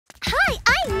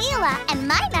Mila, and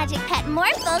my magic pet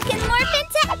Morphle can morph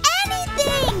into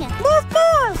anything! Morph,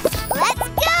 morph! Let's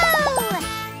go!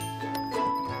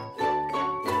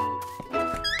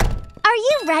 Are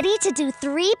you ready to do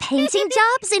 3 painting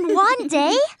jobs in one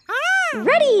day?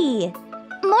 Ready!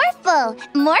 Morphle,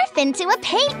 morph into a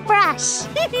paintbrush.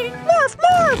 Morph,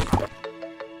 morph!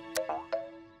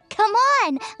 Come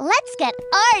on, let's get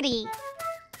arty.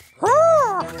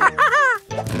 Oh, ha, ha, ha.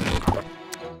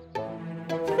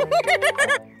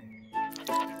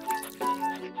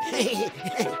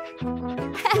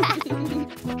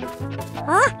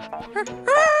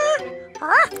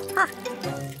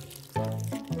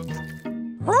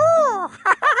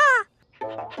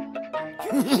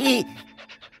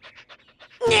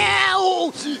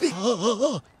 No!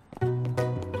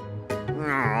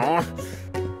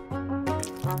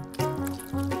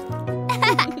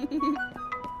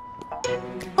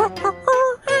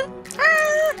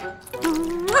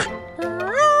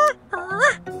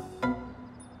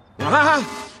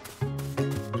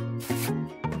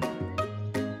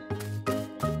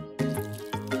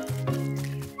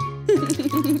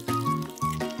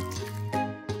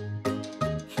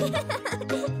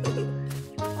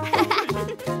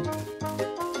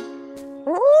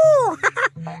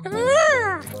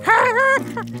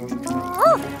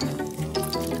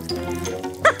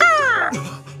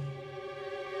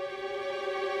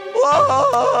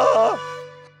 Whoa!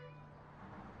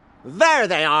 There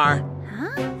they are.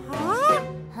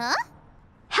 Huh?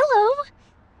 Hello.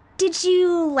 Did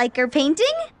you like our painting?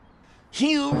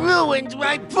 You ruined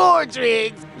my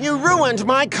portrait! You ruined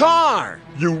my car.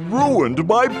 You ruined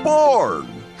my barn!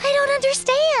 I don't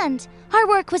understand. Our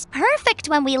work was perfect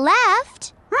when we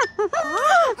left.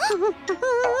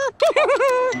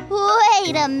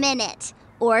 Wait a minute.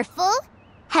 Orphle,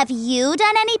 have you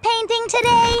done any painting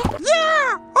today?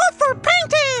 Yeah! Orphle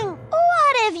painting!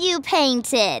 What have you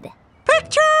painted?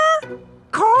 Picture!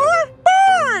 Car!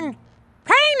 Barn!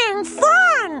 Painting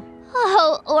fun!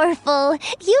 Oh, Orphle,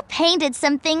 you painted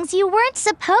some things you weren't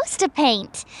supposed to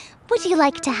paint. Would you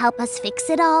like to help us fix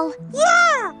it all?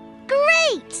 Yeah!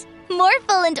 Great!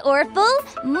 Morphle and Orphle,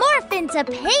 morph into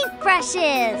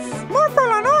paintbrushes!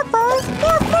 Morphle and Orphle,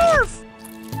 morph, morph!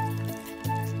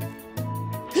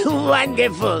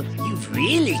 Wonderful! You've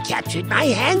really captured my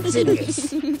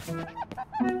handsomeness.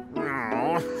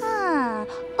 Huh.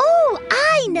 Oh,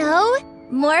 I know!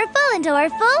 Morphle and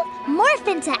Orphle, morph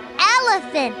into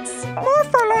elephants!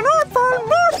 Morphle and Orphle,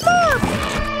 morph, morph!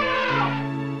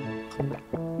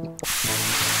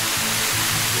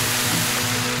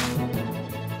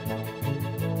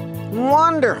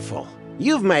 Wonderful.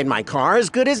 You've made my car as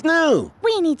good as new.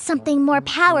 We need something more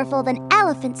powerful than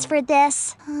elephants for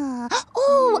this.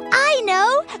 Oh, I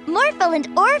know! Morphle and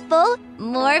Orphle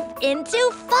morph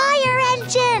into fire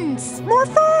engines!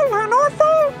 Morphle and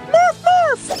Orphle, morph,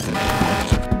 morph!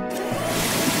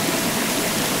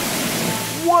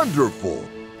 Wonderful!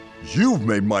 You've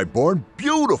made my barn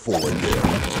beautiful again.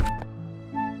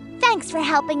 Thanks for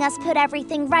helping us put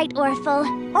everything right, Orphle.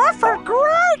 Orphle,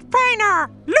 great painter!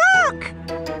 Look!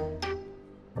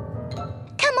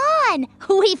 Come on!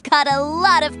 We've got a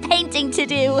lot of painting to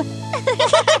do.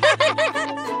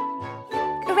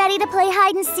 Ready to play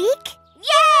hide and seek?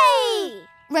 Yay!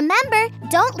 Remember,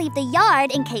 don't leave the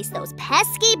yard in case those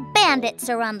pesky bandits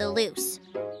are on the loose.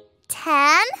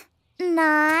 10,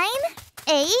 9,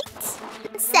 8,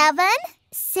 7,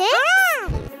 6,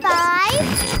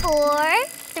 5, 4,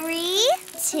 3,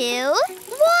 2,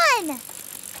 1.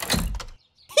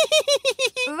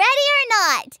 Ready or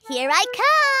not, here I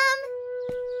come.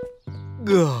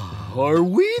 Are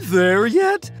we there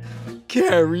yet?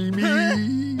 Carry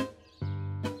me.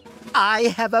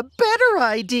 I have a better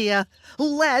idea.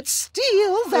 Let's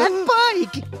steal that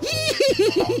bike.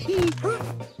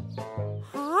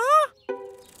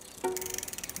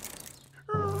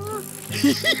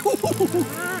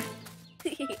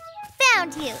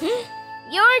 Found you.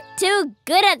 You're too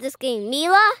good at this game,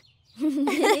 Mila.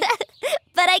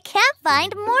 But I can't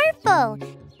find Morphle.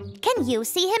 Can you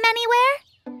see him anywhere?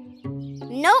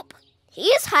 Nope.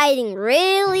 He's hiding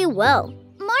really well.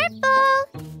 Morphle!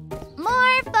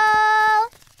 Morphle!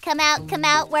 Come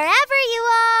out, wherever you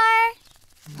are.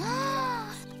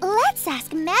 Let's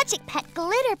ask Magic Pet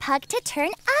Glitterpug to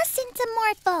turn us into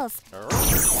Morphles.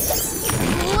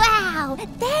 Wow,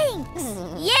 thanks!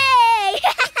 Yay!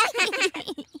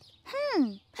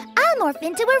 I'll morph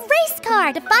into a race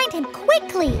car to find him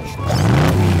quickly.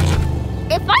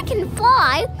 If I can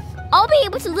fly, I'll be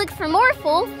able to look for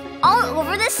Morphle all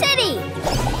over the city.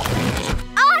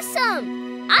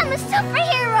 Awesome! I'm a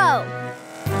superhero!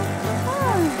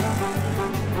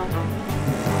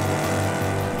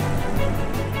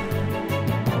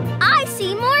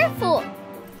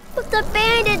 The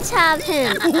bandits have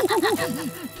him.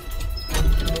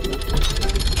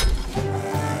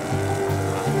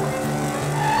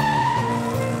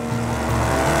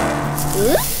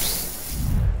 Oops.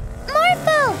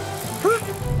 Morphle!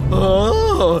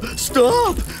 Ah,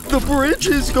 stop! The bridge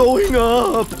is going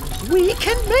up. We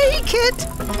can make it!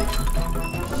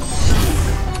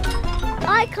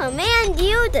 I command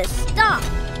you to stop.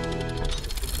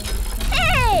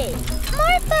 Hey!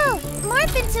 Morphle!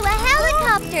 Morph into a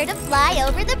helicopter to fly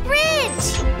over the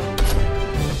bridge!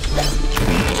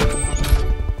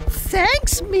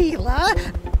 Thanks, Mila!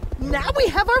 Now we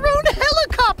have our own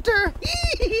helicopter!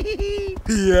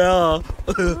 Yeah.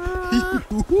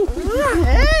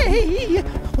 Hey!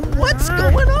 What's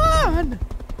going on?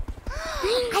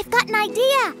 I've got an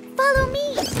idea! Follow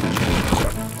me!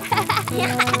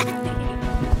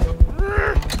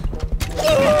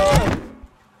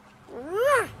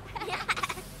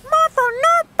 Morphle,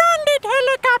 no bandit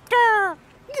helicopter!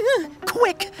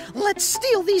 Quick! Let's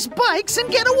steal these bikes and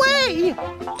get away!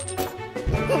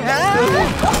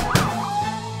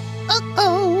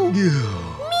 Uh-oh!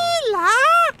 Mila!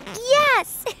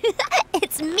 Yes!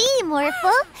 It's me,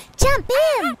 Morphle! Jump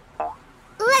in!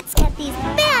 Let's get these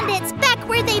bandits back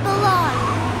where they belong!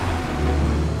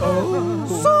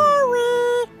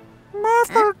 Sorry!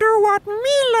 Morphle, do what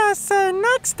Mila say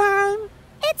next time.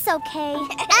 It's okay.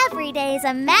 Every day is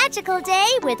a magical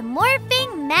day with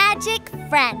morphing magic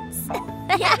friends.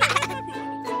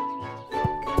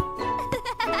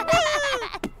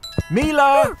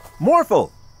 Mila!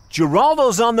 Morphle!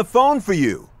 Geraldo's on the phone for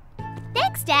you.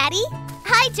 Thanks, Daddy.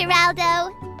 Hi,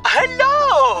 Geraldo.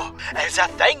 Hello! As a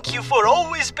thank you for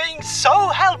always being so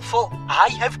helpful, I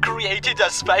have created a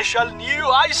special new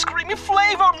ice cream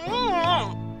flavor.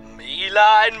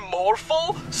 Mila and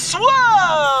Morphle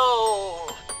Swirl!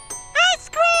 Ice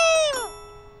cream!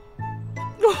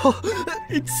 Oh,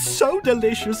 it's so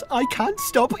delicious, I can't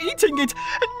stop eating it.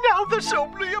 Now there's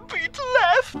only a bit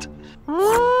left.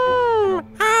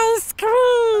 Ice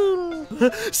cream!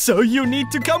 So you need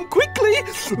to come quickly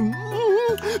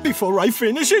before I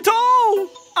finish it all.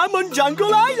 I'm on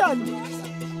Jungle Island.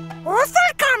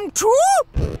 Orphle come too?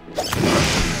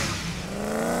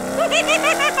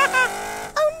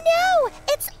 Oh no!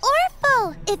 It's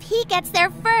Orphle! If he gets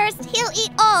there first, he'll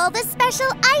eat all the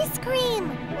special ice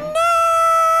cream. No!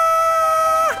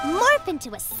 Morph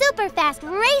into a super fast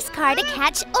race car to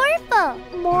catch Orphle.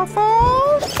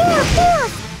 Morphle! Morphle!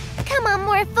 Come on,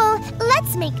 Morphle.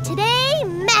 Let's make today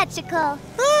magical.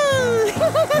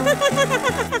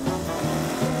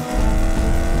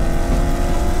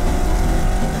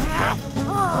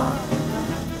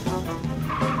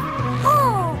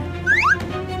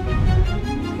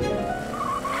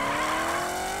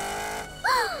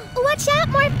 Watch out,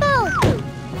 Morphle!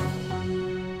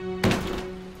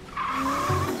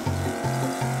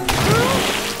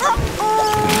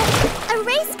 A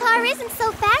race car isn't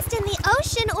so fast in the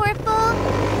ocean, Orphle.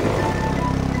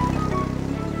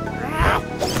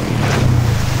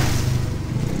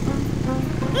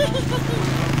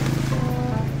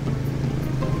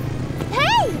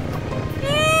 Hey!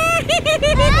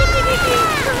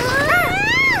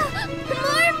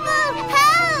 Morphle,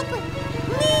 help!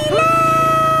 Mila!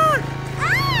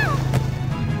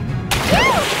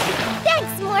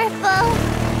 Thanks, Morphle.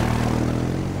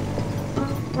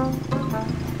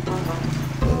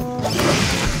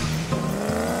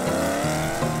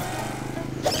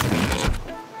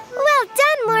 Well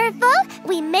done, Morphle.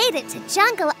 We made it to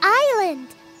Jungle Island.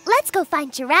 Let's go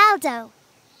find Geraldo.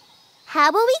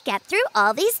 How will we get through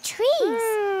all these trees?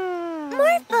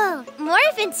 Morphle,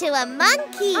 morph into a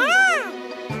monkey.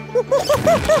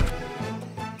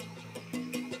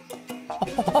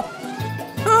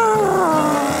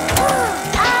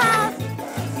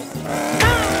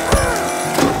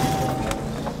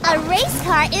 A race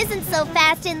car isn't so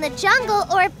fast in the jungle,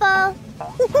 Orphle.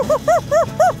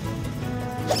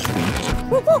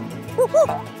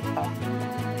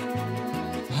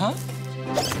 Huh?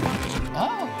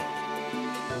 Oh.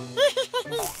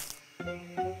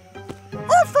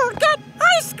 Orphle, get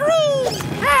ice cream!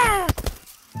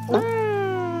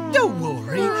 Don't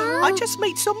worry, I just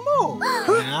made some more.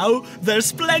 Now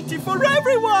there's plenty for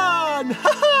everyone.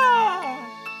 Ha ha!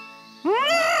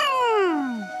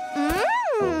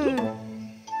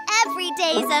 Every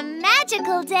day's a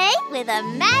magical day with a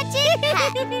magic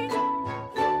hat.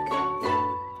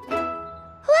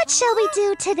 What shall we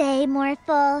do today,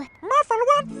 Morphle? Morphle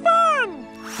want fun!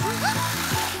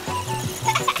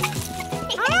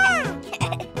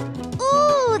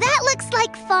 Ooh, that looks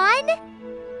like fun.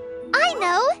 I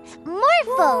know.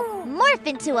 Morphle, morph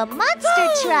into a monster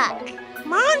truck.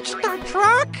 Monster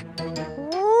truck?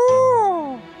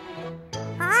 Ooh!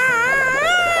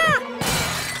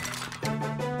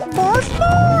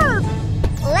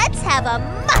 have a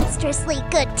monstrously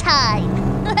good time.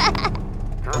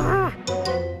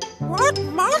 What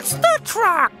monster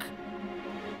truck?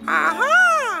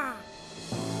 Aha!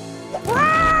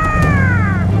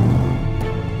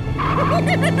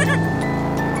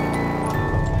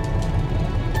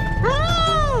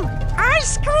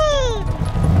 Ice cream!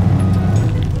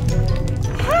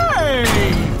 Hey!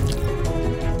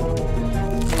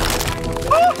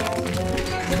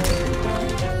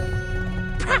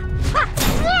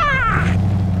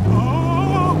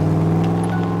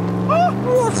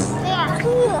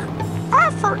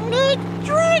 Orphle need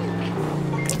drink!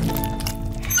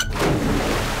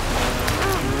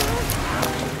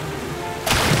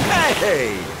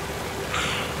 Hey!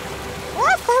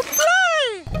 Orphle play!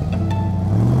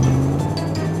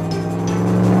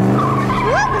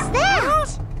 What was that?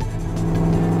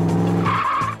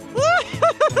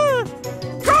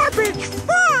 Garbage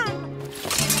fun!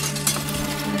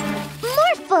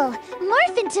 Morphle,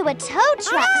 morph into a tow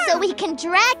truck so we can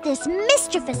drag this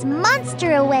mischievous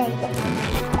monster away.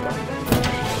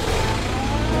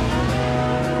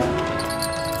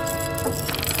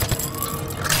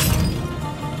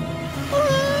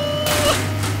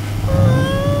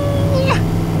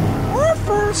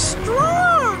 Orphle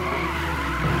strong!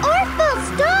 Orphle,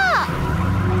 stop!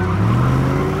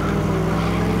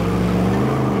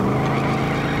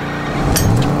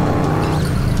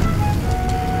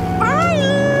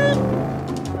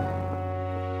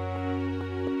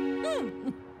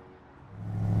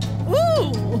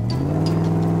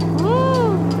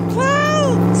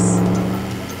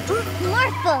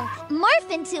 Morphle, morph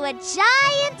into a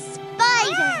giant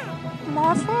spider.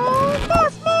 Morphle,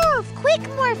 morph, morph! Quick,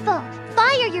 Morphle,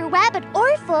 fire your web at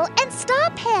Orphle and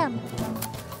stop him.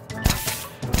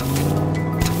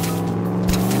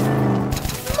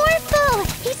 Morphle,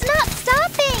 he's not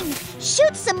stopping.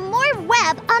 Shoot some more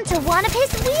web onto one of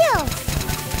his wheels.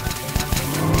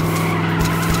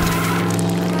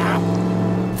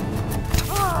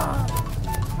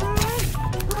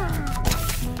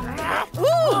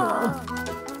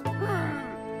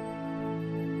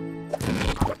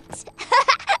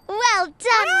 Well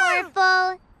done,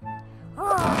 Morphle.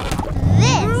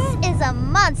 This is a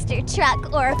monster truck,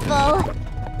 Orphle.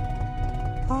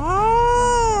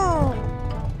 Oh!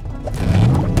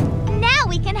 Now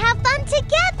we can have fun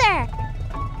together.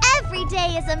 Every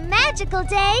day is a magical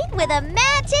day with a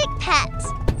magic pet.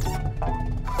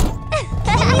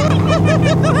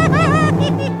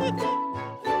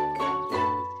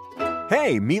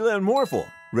 Hey, Mila and Morphle,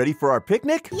 ready for our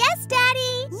picnic? Yes,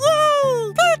 Daddy.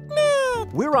 Yay!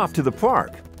 Picnic! We're off to the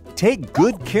park. Take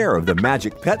good care of the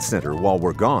Magic Pet Center while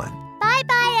we're gone.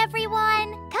 Bye-bye,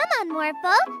 everyone. Come on,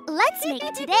 Morphle. Let's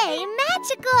make today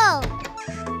magical.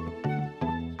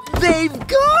 They've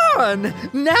gone!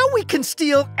 Now we can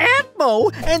steal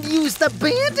Atmo and use the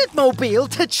Bandit Mobile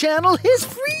to channel his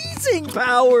freezing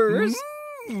powers.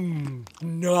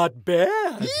 Not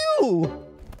bad. You!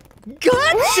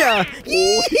 Gotcha!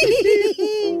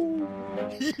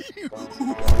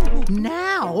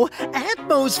 Now,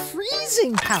 Atmo's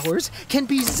freezing powers can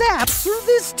be zapped through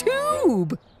this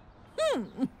tube.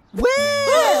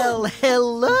 Well,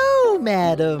 hello,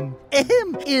 madam.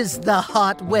 Is the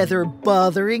hot weather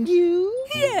bothering you?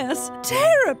 Yes,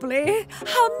 terribly.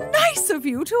 How nice of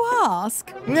you to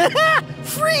ask.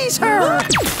 Freeze her!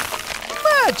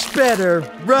 Much better,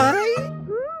 right?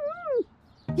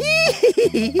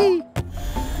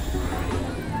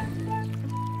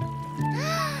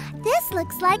 This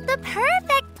looks like the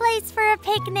perfect place for a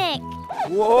picnic.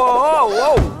 Whoa,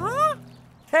 whoa!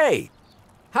 Hey,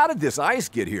 how did this ice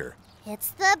get here?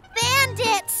 It's the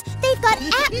bandits. They've got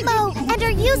Atmo and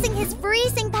are using his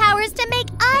freezing powers to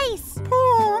make ice.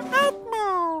 Poor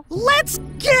Atmo! Let's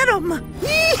get him!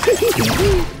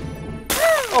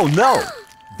 Oh no!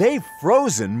 They've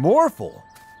frozen Morphle.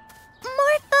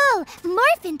 Morphle,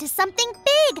 morph into something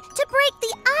big to break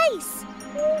the ice.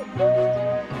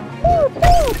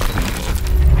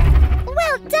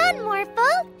 Well done,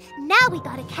 Morphle. Now we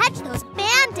gotta catch those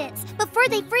bandits before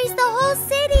they freeze the whole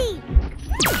city.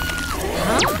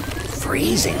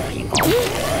 Freezing people?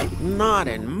 Not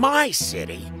in my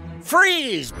city.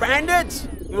 Freeze, bandits!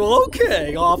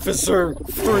 Okay, officer.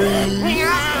 Freeze.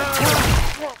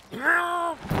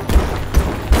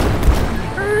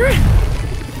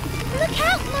 Look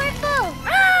out, Morphle!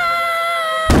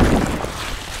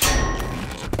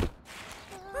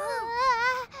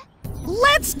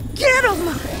 Let's get him!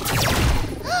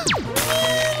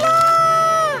 Mila!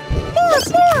 Morph,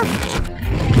 morph!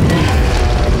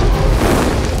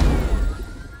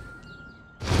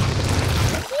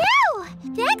 Phew!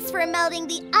 Thanks for melting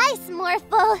the ice,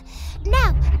 Morphle.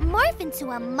 Now, morph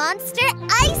into a monster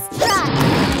ice truck.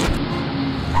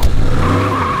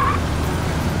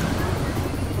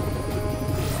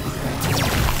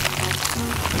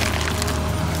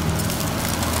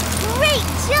 Great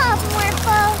job,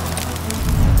 Morphle!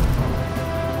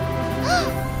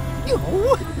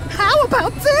 Oh, how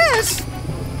about this?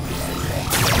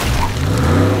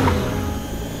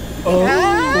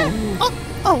 Oh.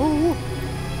 Oh.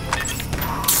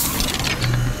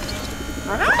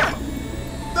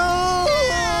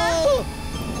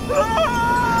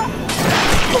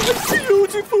 My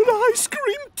beautiful ice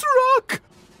cream truck!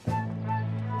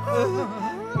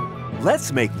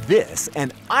 Let's make this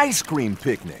an ice cream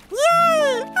picnic.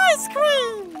 Yay! Ice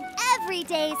cream! Every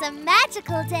day's a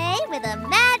magical day with a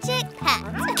magic pet.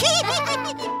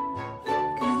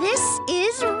 This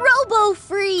is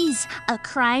RoboFreeze, a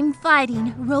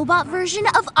crime-fighting robot version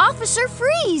of Officer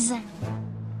Freeze.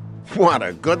 What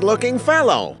a good-looking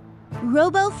fellow.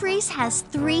 RoboFreeze has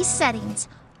 3 settings: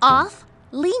 off,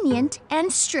 lenient,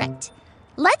 and strict.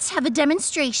 Let's have a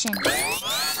demonstration.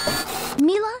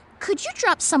 Mila, could you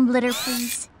drop some litter,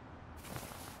 please?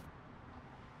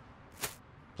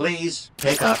 Please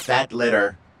pick up that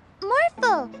litter.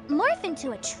 Morphle, morph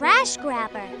into a trash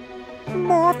grabber.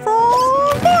 Morphle!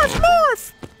 Morph!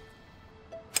 Morph!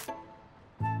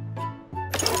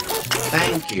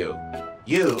 Thank you.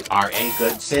 You are a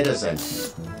good citizen.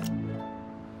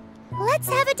 Let's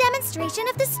have a demonstration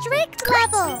of the strict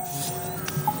level.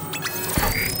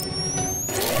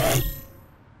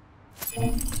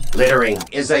 Littering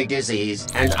is a disease,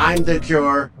 and I'm the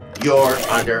cure. You're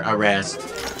under arrest.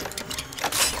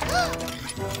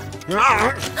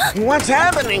 What's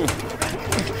happening?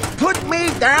 Put me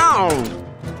down!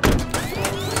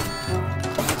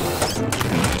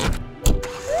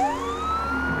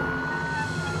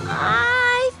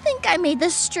 I think I made the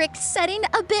strict setting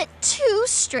a bit too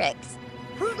strict.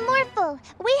 Morphle,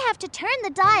 we have to turn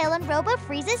the dial on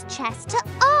RoboFreeze's chest to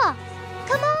off.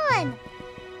 Come on.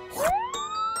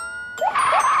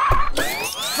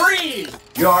 Freeze!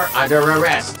 You're under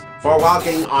arrest for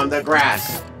walking on the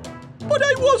grass. But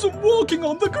I wasn't walking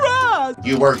on the grass!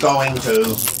 You were going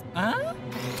to. Huh?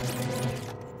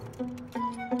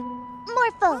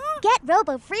 Morphle, get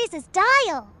RoboFreeze's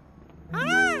dial.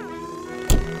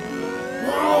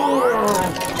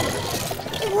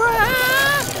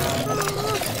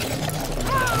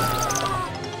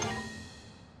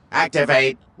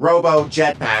 Activate Robo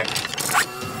Jetpack.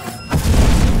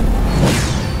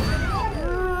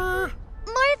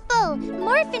 Morphle,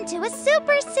 morph into a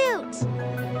super suit.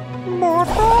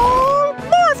 Morphle!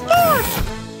 Morph! Morph!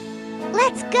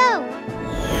 Let's go.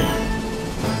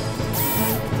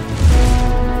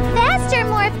 Faster,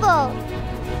 Morphle.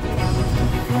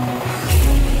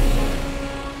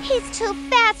 He's too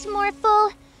fast,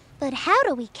 Morphle. But how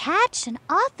do we catch an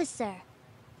officer?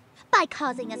 By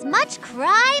causing as much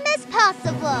crime as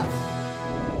possible.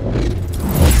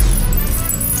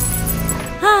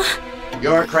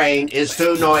 Your crane is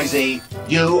too noisy.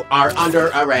 You are under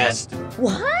arrest.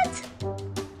 What?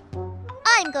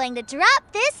 I'm going to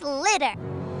drop this litter.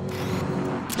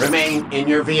 Remain in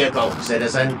your vehicle,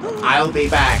 citizen. I'll be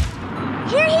back.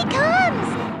 Here he comes.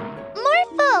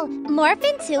 Morphle, morph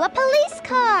into a police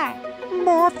car.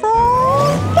 Morphle!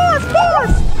 Morph!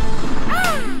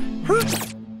 Morph!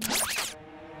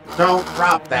 Don't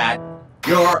drop that.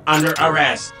 You're under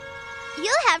arrest.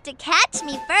 You'll have to catch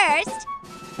me first.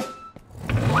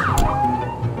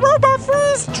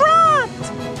 RoboFreeze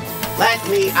trapped! Let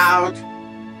me out.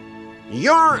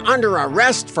 You're under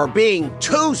arrest for being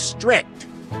too strict.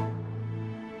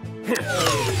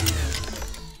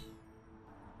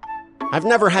 I've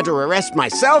never had to arrest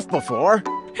myself before.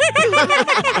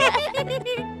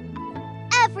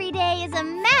 Every day is a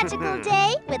magical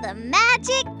day with a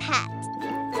magic pet.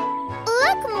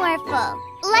 Look, Morphle,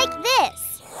 like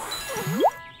this.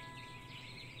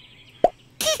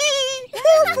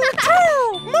 Morphle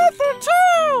too! Morphle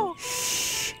too!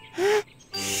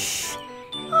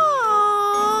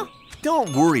 Aww.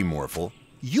 Don't worry, Morphle.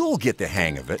 You'll get the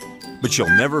hang of it, but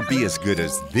you'll never be as good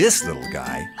as this little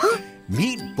guy.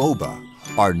 Meet Boba,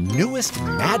 our newest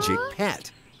magic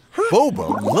pet.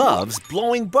 Boba loves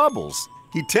blowing bubbles.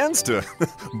 He tends to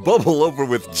bubble over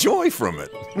with joy from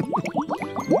it.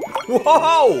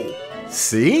 Whoa!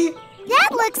 See?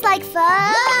 That looks like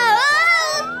fun.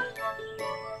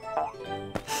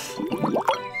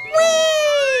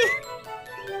 Whee!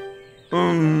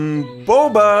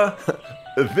 Boba,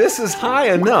 this is high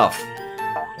enough.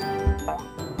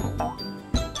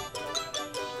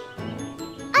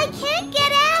 I can't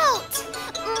get out.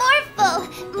 Morphle,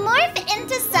 morph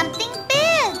into something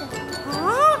big.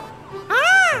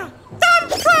 Dump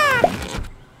truck!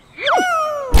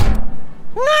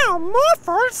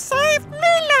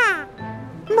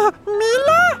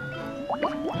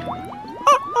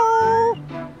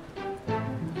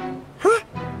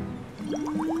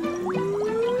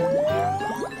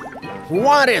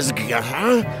 What is...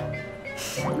 help!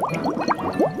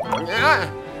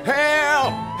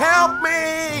 Help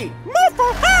me!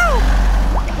 Morphle, help!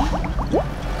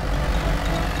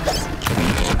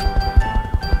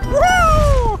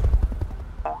 Whoa!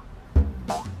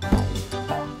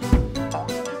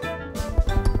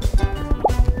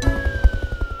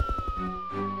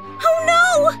 Oh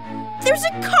no! There's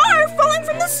a car falling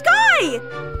from the sky!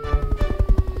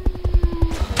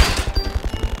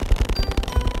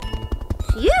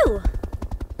 Phew!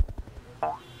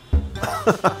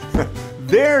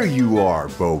 There you are,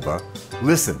 Boba.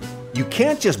 Listen, you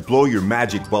can't just blow your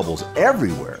magic bubbles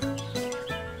everywhere.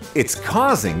 It's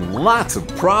causing lots of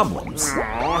problems.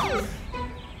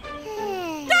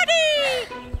 Daddy!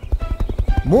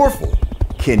 Morphle,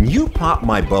 can you pop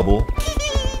my bubble?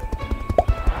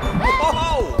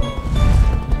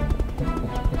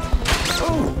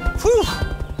 Oh, whew.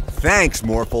 Thanks,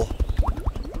 Morphle.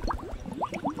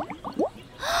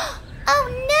 Oh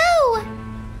no!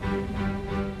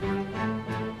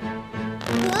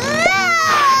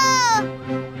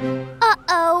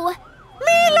 Uh-oh.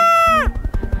 Mila!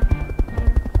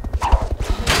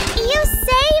 You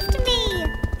saved me!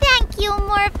 Thank you,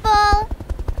 Morphle!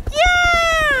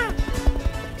 Yeah!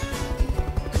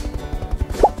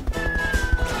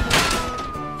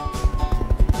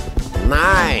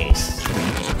 Nice.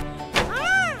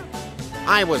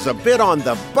 I was a bit on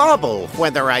the bubble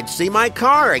whether I'd see my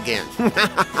car again.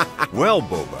 Well,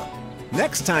 Boba,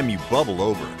 next time you bubble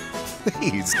over,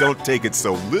 please don't take it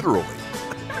so literally.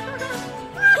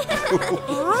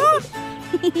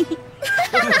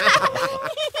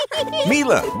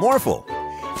 Mila, Morphle,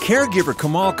 caregiver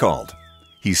Kamal called.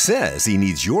 He says he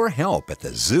needs your help at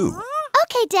the zoo.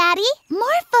 Okay, Daddy.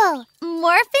 Morphle,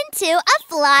 morph into a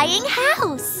flying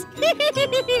house.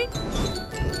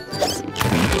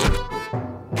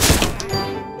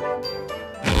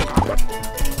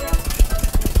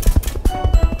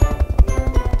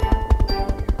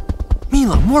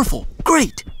 Mila, Morphle,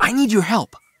 great! I need your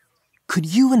help. Could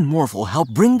you and Morphle help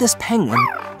bring this penguin,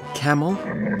 camel,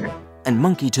 and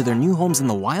monkey to their new homes in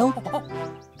the wild?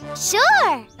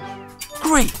 Sure.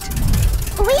 Great!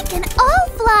 We can all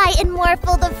fly in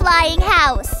Morphle the Flying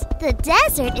House. The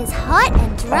desert is hot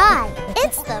and dry.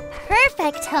 It's the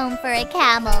perfect home for a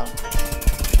camel.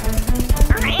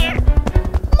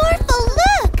 Morphle,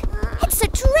 look! It's a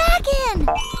dragon!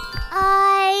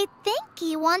 I think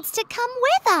he wants to come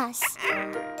with us.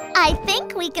 I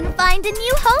think we can find a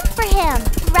new home for him.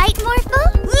 Right,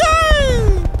 Morphle?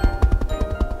 Yay!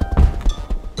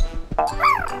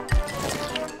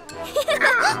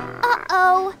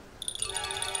 Uh-oh.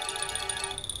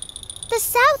 The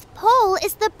South Pole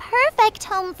is the perfect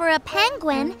home for a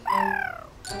penguin,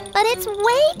 but it's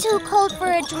way too cold for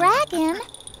a dragon.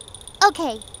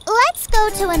 Okay, let's go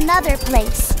to another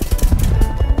place.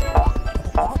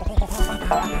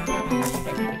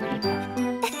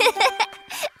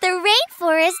 The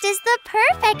rainforest is the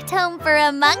perfect home for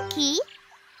a monkey.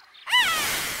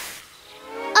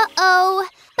 Uh-oh,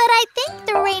 but I think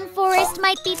the rainforest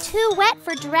might be too wet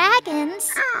for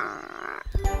dragons.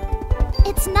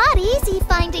 It's not easy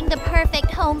finding the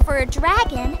perfect home for a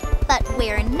dragon, but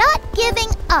we're not giving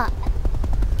up.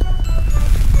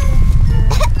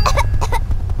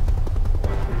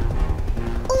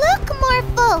 Look,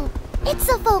 Morphle! It's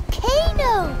a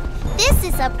volcano! This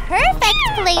is a perfect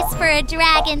place for a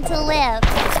dragon to live.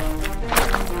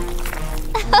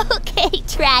 Okay,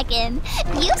 dragon.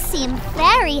 You seem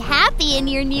very happy in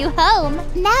your new home.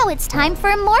 Now it's time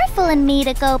for Morphle and me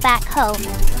to go back home.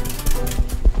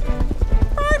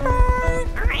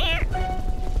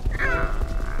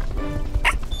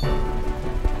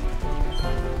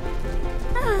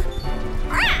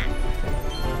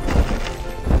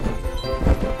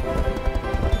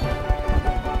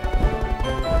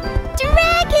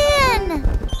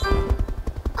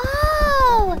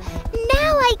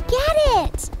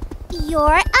 You're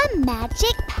a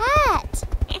magic pet.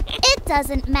 It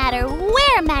doesn't matter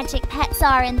where magic pets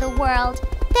are in the world.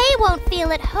 They won't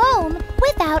feel at home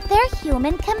without their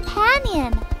human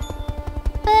companion.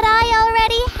 But I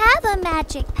already have a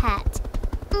magic pet,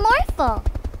 Morphle.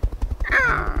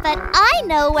 But I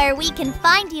know where we can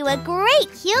find you a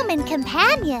great human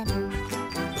companion.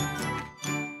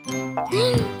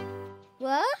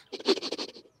 What?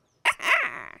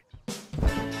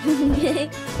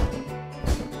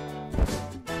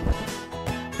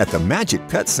 At the Magic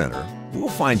Pet Center, we'll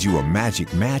find you a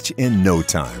magic match in no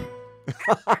time.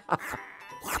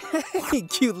 Hey,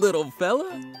 cute little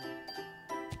fella.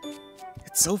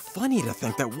 It's so funny to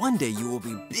think that one day you will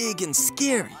be big and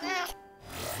scary.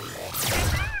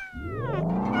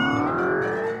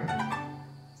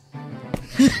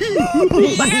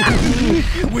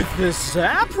 With this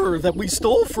zapper that we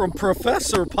stole from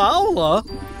Professor Paula,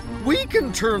 we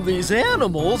can turn these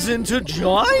animals into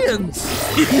giants.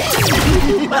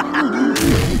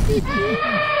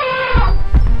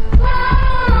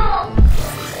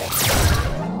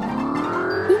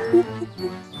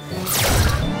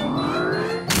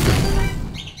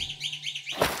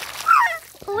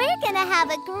 We're gonna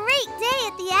have a great day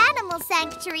at the animal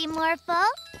sanctuary, Morphle.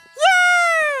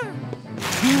 Yeah!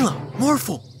 Mila,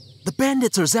 Morphle, the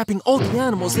bandits are zapping all the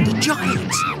animals into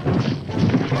giants.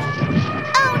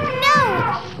 Oh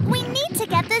no! We need to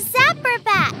get the zapper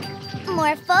back.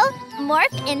 Morphle,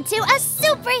 morph into a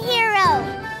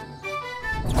superhero.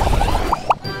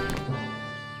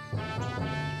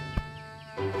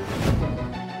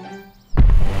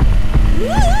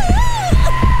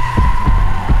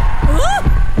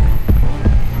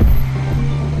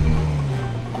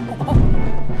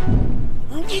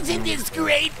 Isn't this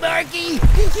great, Marky?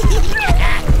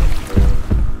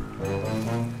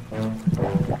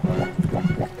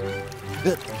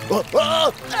 Oh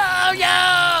no!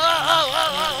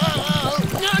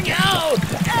 No, no!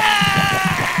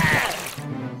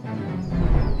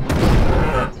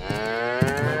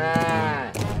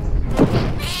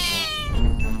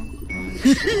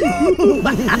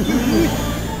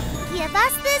 Give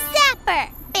us the zapper,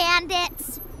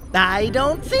 bandits. I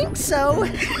don't think so.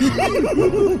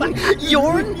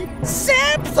 Yorn,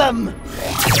 zap them!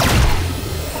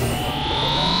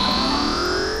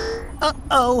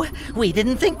 Uh-oh, we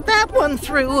didn't think that one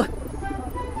through.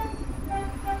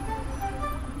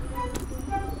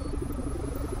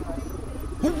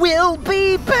 We'll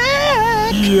be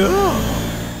back! Yeah!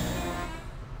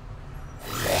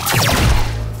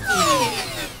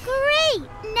 Great!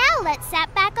 Now let's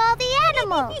zap back all the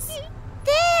animals.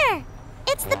 There!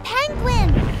 It's the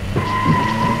penguin!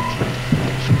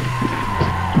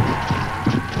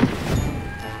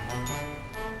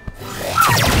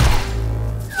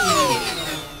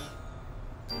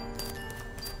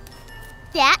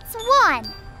 That's one.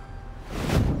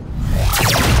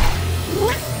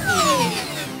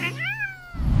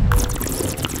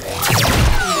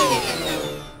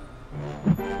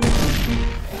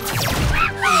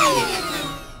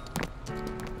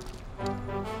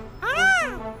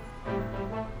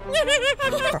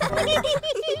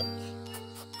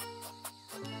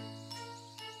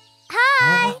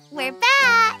 Hi, we're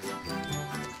back.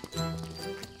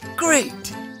 Great!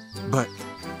 But...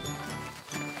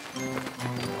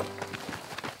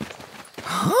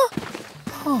 Huh?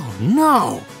 Oh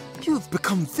no! You've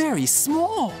become very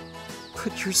small.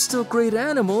 But you're still great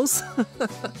animals.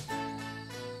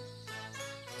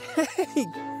 Hey!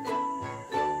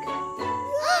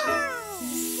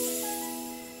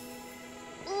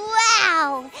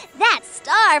 Wow! That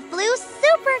star flew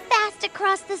super fast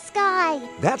across the sky.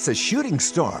 That's a shooting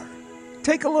star.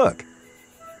 Take a look.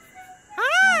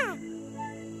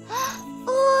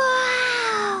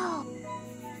 Wow!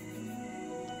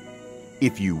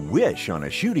 If you wish on a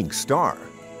shooting star,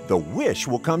 the wish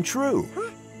will come true.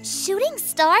 Shooting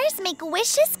stars make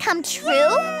wishes come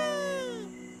true?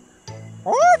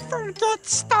 Orphle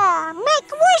gets star,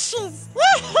 make wishes.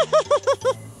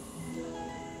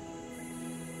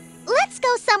 Let's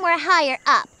go somewhere higher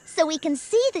up so we can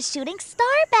see the shooting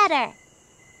star better.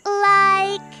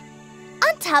 Like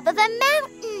on top of a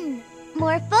mountain.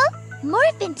 Morphle,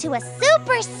 morph into a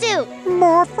super suit.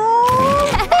 Morphle!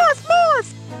 Morph,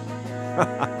 morph!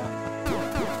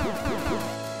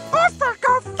 Orphle,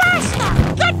 go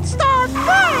faster! Get star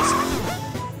first!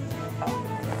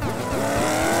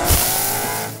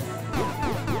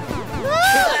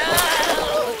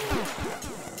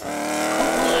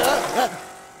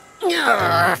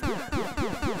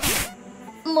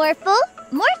 Morphle,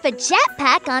 morph a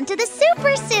jetpack onto the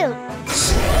super suit.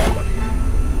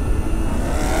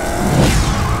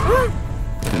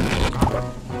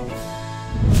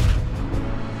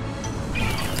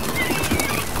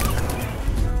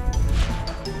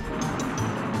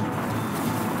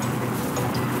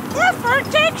 Orphle,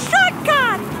 take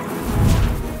shortcut!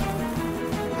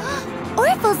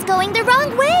 Orphle's going the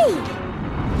wrong way.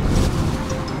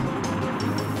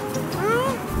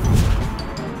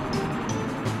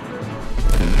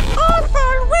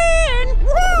 Orphle win!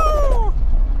 Woo!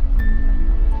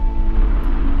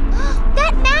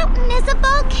 That mountain is a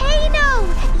volcano.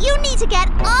 You need to get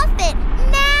off it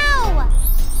now.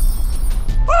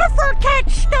 Orphle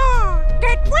catch star!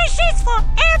 Get wishes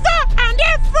forever and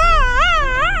ever!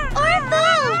 Orphle!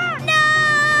 No!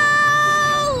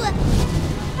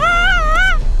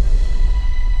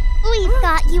 We've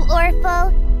got you,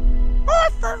 Orphle.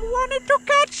 Orphle wanted to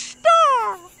catch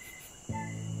star!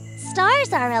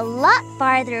 stars are a lot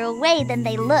farther away than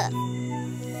they look.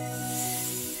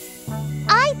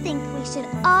 I think we should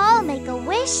all make a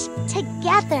wish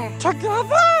together.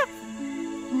 Together?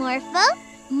 Morphle,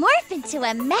 morph into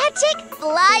a magic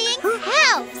flying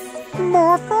house.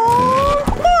 Morphle!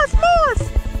 Morph, morph!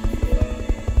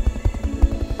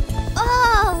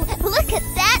 Oh, look at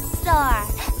that star.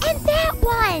 And that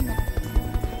one.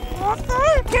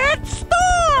 Morphle, get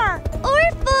star!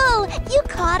 Orphle, you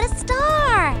caught a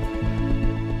star.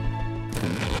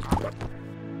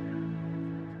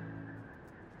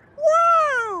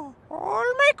 Wow!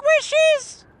 All make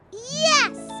wishes?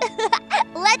 Yes!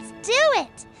 Let's do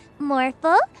it.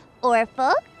 Morphle,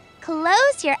 Orphle,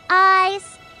 close your eyes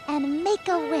and make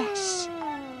a wish.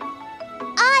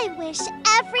 I wish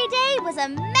every day was a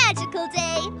magical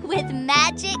day with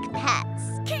magic pets.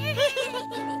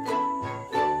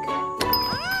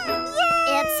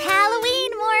 It's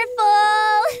Halloween,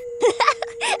 Morphle!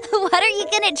 What are you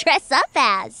gonna dress up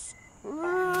as?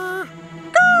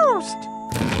 Ghost!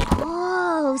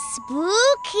 Oh,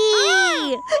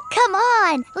 spooky! Come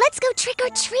on, let's go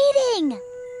trick-or-treating!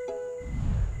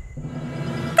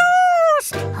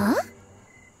 Ghost! Huh?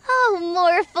 Oh,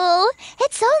 Morphle,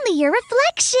 it's only your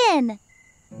reflection.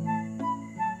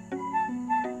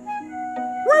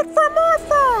 Wait for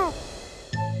Morphle!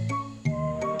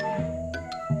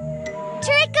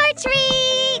 Trick or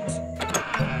treat!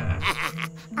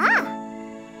 Ah!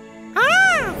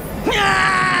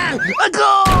 A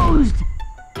ghost!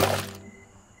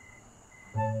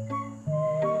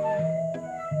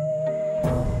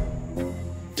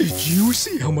 Did you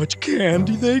see how much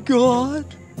candy they got?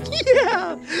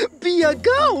 Yeah! Be a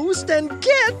ghost and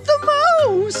get the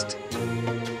most!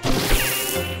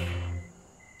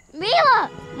 Mila!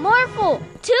 Morphle!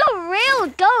 2 real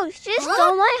ghosts just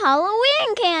stole my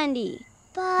Halloween candy.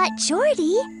 But,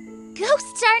 Jordy,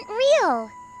 ghosts aren't real.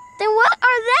 Then what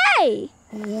are they?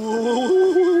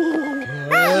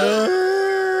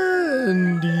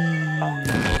 Candy.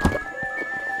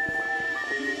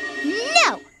 No!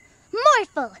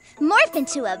 Morphle, morph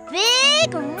into a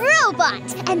big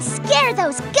robot and scare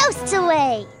those ghosts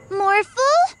away.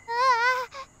 Morphle?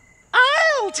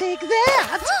 I'll take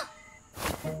that!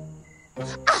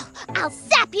 Oh, I'll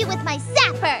zap you with my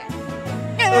zapper!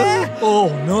 Oh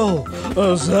no,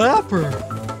 a zapper.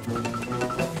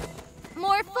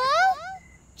 Morphle?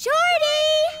 Jordy!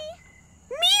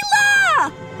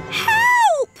 Mila!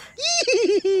 Help!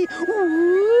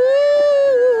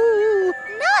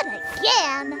 Not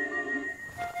again!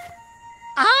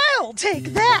 I'll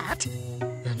take that!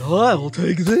 And I'll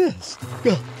take this.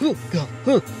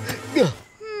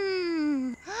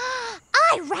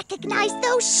 I recognize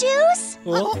those shoes!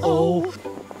 Uh-oh.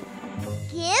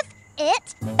 Give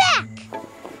it back!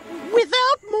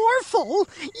 Without Morphle,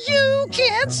 you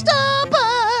can't stop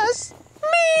us!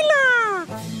 Mila!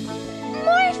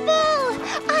 Morphle!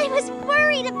 I was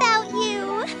worried about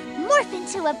you! Morph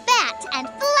into a bat and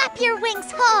flap your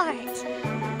wings hard!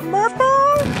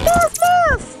 Morphle! Morph,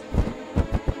 morph!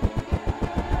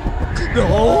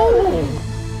 No!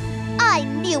 I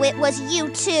knew it was you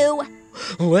two!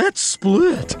 Let's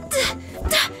split.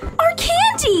 Our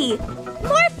candy!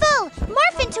 Morphle!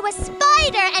 Morph into a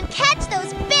spider and catch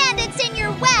those bandits in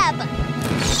your web!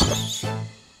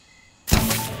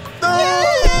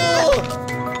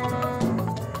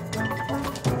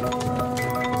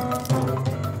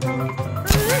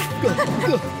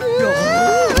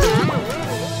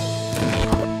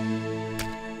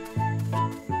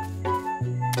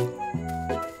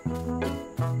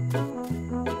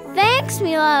 Thanks,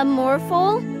 Mila and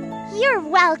Morphle. You're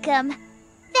welcome.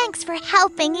 Thanks for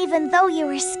helping even though you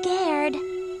were scared.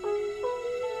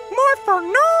 Morphle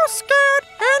no scared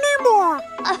anymore!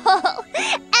 Oh,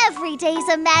 every day's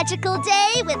a magical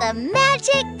day with a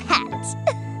magic pet.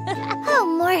 Oh,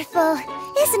 Morphle,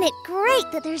 isn't it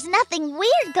great that there's nothing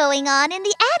weird going on in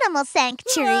the animal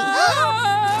sanctuary?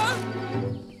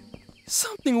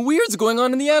 Something weird's going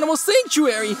on in the animal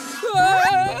sanctuary.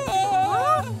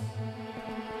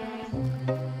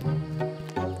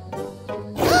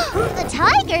 The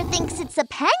tiger thinks it's a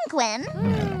penguin.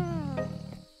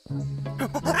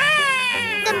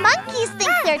 The monkeys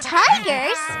think they're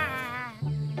tigers.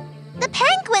 The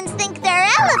penguins think they're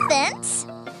elephants.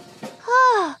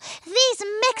 Oh, these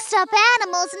mixed up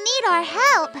animals need our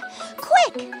help.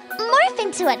 Quick, morph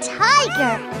into a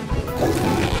tiger.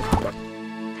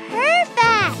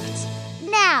 Perfect.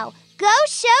 Now, go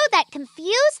show that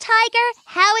confused tiger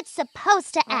how it's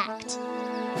supposed to act.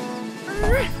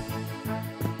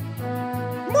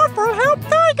 Morphle help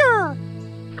tiger!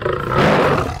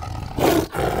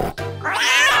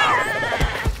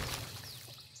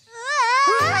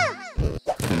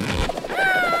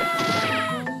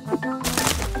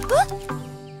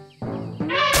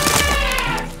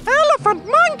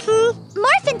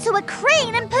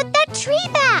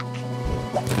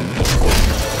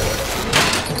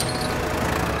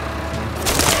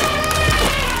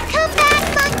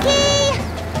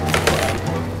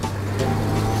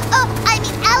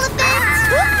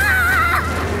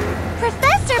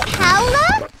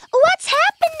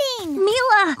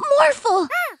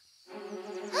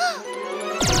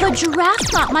 The giraffe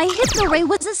thought my hypno ray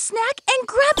was a snack and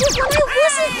grabbed it when I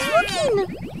wasn't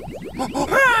looking.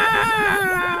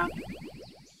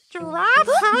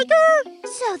 Giraffe, tiger?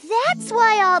 So that's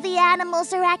why all the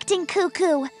animals are acting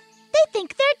cuckoo. They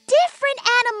think they're different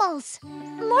animals.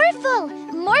 Morphle,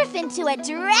 morph into a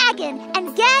dragon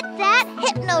and get that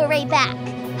hypno ray back.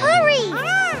 Hurry!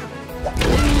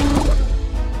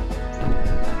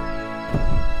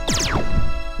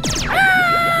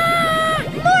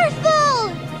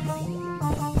 Morphle!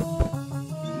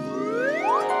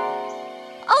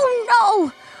 Oh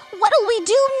no! What'll we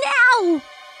do now?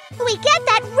 We get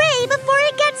that ray before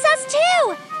it gets us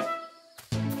too!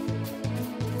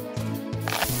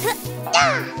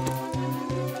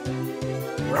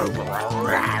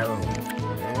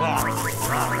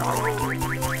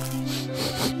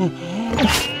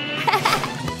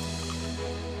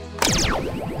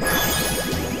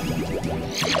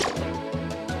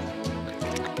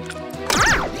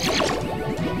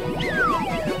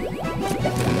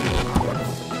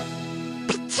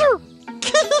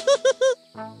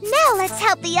 Now let's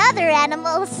help the other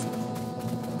animals.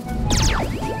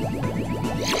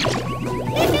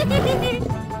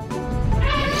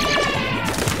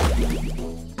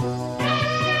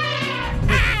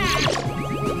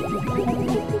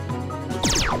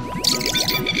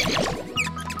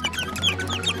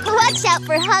 Watch out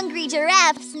for hungry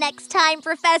giraffes next time,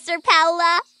 Professor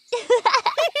Paula.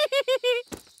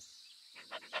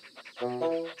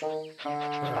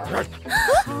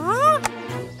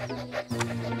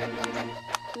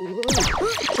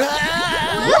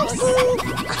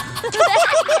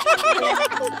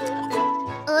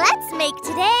 Let's make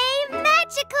today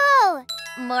magical.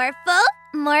 Morphle,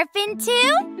 morph into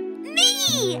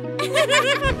me.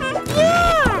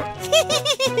 Yeah!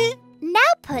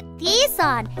 Now put these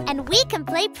on, and we can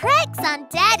play pranks on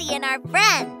Daddy and our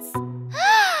friends.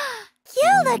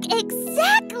 You look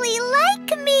exactly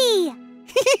like me.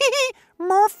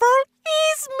 Morphle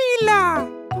is Mila.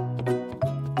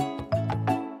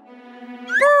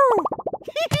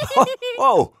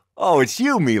 Oh, it's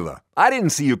you, Mila. I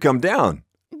didn't see you come down.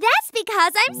 That's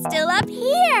because I'm still up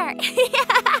here.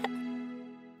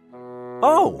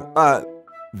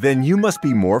 Then you must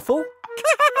be Morphle?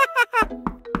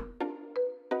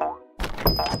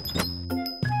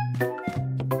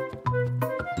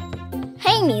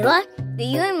 Hey, Mila, do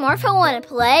you and Morphle want to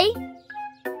play?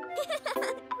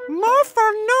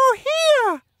 Morphle no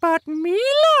here, but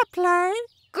Mila play.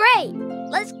 Great,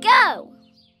 let's go.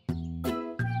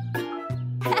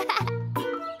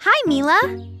 Hi, Mila.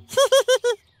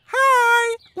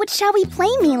 Hi. What shall we play,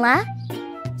 Mila?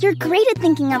 You're great at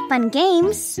thinking up fun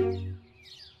games.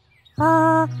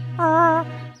 Tag?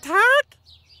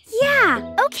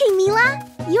 Yeah, okay, Mila.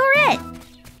 You're it.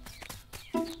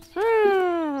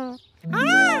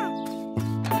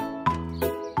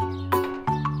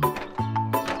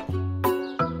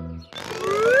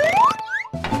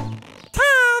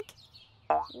 Tag.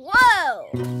 Whoa!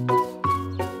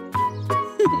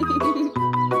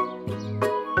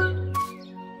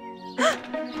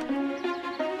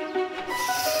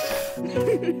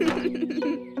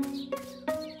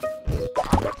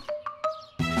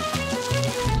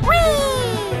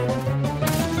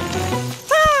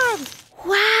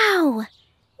 Wow!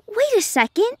 Wait a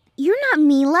second. You're not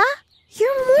Mila.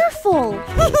 You're Morphle.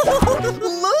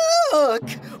 Look!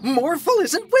 Morphle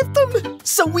isn't with them,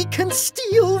 so we can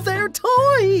steal their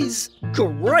toys.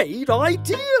 Great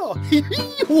idea.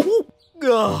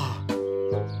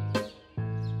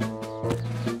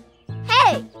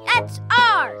 Hey, that's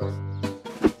ours.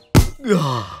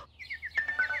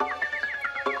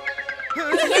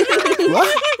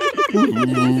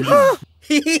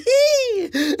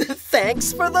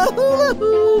 Thanks for the hula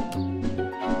hoop.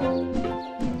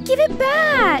 Give it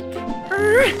back.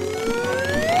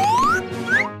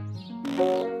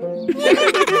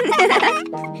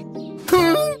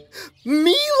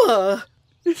 Mila!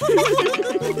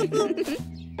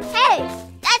 Hey,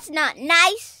 that's not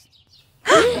nice.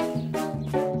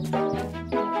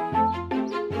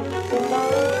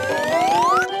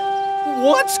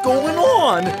 What's going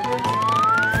on?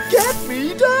 Get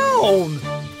me down!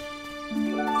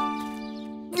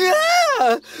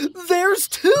 Yeah! There's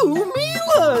two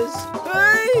Milas!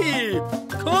 Hey!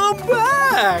 Come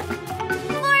back!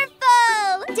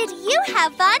 Morphle! Did you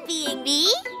have fun being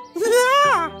me?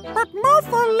 Yeah, but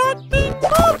Morphle like being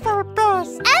Morphle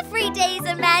best. Every day's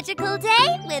a magical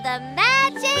day with a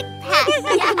magic pet.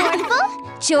 Yeah,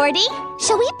 Morphle? Jordy,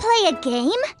 shall we play a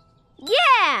game?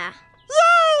 Yeah!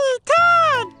 Yay,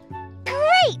 tag!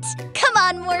 Great! Come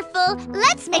on, Morphle.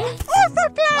 Let's make Orphle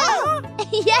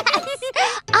play! Yes!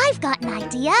 I've got an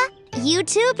idea. You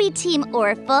two be Team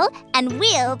Orphle, and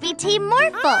we'll be Team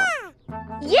Morphle.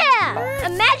 Yeah! A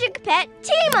magic pet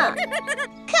team-up!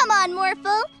 Come on,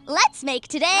 Morphle. Let's make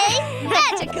today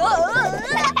magical.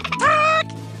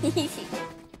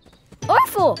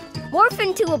 Orphle, morph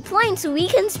into a plane so we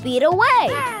can speed away.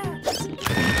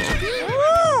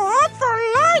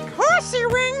 Orphle like horsey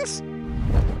wings.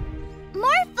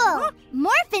 Morphle,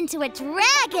 morph into a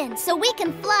dragon so we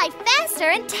can fly faster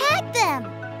and tag them.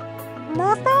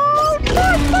 Morphle,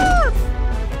 morph, morph.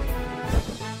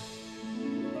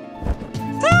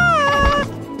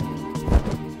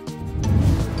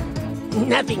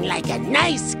 Nothing like a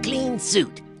nice, clean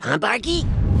suit, huh, Barky?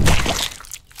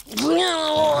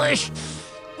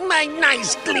 My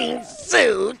nice, clean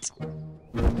suit!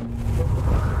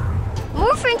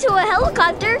 Morph into a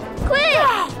helicopter, quick!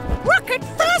 Rocket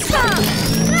faster!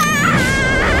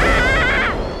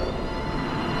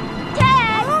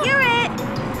 Tag, you're it!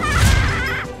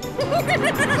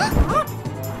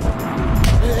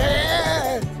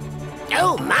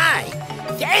 Oh my!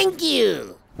 Thank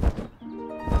you!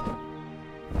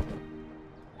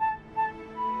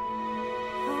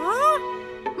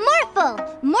 Morphle,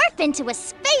 morph into a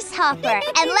space hopper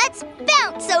and let's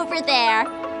bounce over there.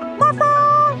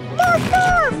 Morphle, morph,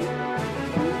 morph.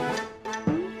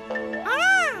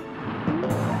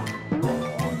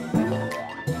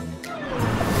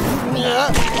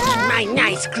 My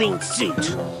nice, clean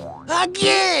suit.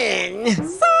 Again!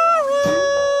 Sorry!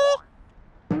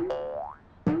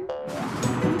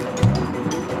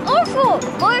 Orphle,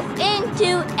 morph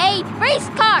into a race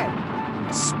car.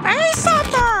 Space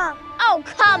hopper! Oh,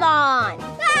 come on!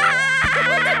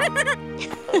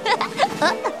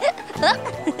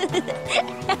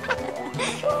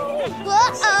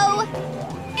 Uh-oh!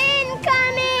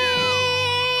 Incoming!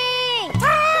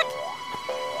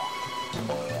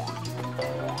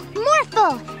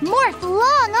 Morphle, morph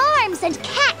long arms and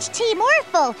catch Team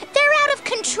Orphle. They're out of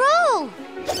control.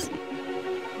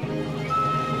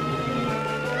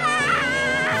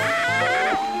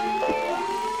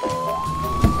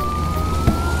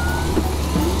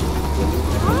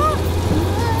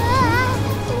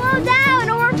 Slow down,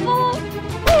 Orphle!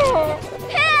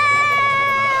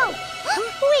 Help!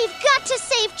 We've got to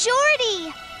save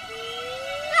Jordy.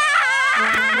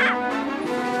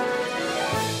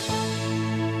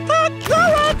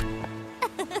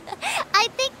 I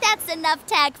think that's enough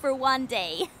tag for one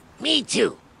day. Me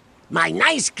too. My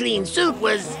nice, clean suit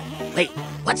was... Wait,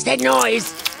 what's that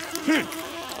noise?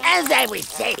 As I was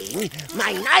saying,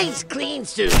 my nice, clean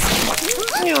suit...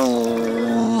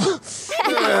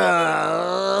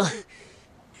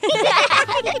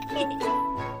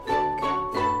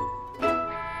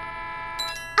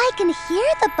 I can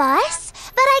hear the bus,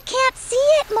 but I can't see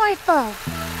it, Morphle.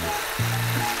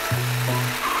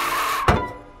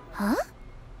 Huh?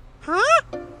 Huh?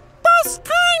 Bus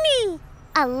Tiny!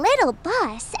 A little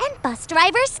bus and bus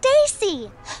driver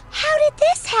Stacy. How did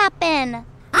this happen?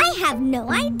 I have no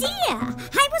idea.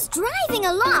 I was driving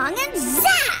along and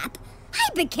zap! I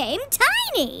became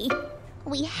tiny.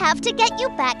 We have to get you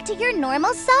back to your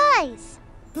normal size.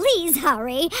 Please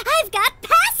hurry. I've got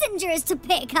passengers to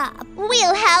pick up.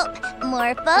 We'll help.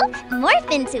 Morphle, morph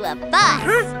into a bus.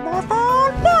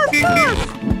 Morphle, morph,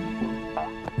 morph!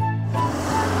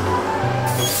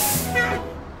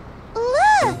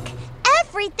 Look!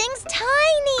 Everything's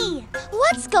tiny!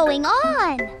 What's going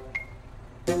on?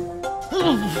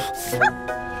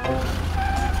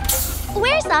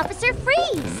 Where's Officer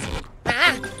Freeze?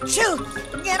 Ah! Shoo!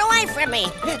 Get away from me!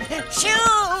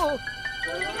 Shoo!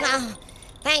 Oh,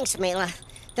 thanks, Mila.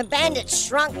 The bandits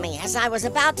shrunk me as I was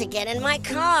about to get in my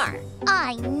car.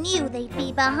 I knew they'd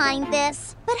be behind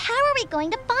this. But how are we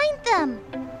going to find them?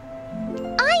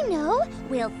 I know!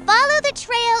 We'll follow the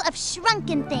trail of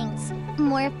shrunken things.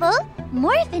 Morphle,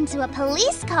 morph into a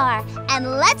police car,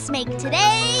 and let's make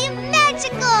today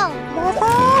magical! Morphle,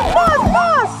 morph,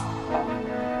 morph!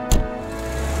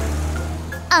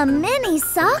 A mini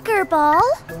soccer ball?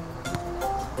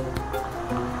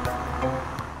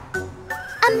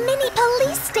 A mini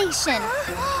police station!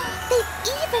 They've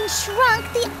even shrunk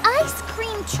the ice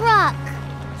cream truck!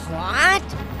 What?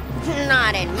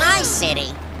 Not in my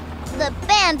city. The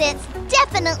bandits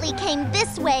definitely came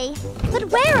this way. But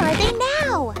where are they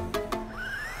now?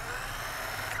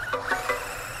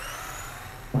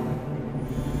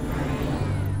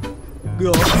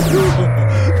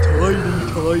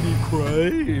 Tiny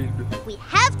crane. We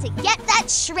have to get that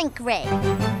shrink ray.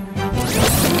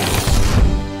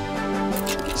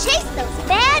 Chase those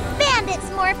bad bandits,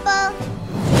 Morphle.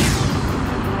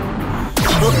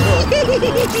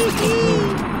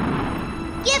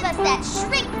 Give us that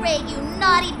shrink ray, you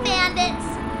naughty bandits.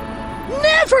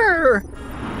 Never!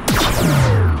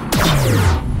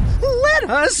 Let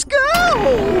us go!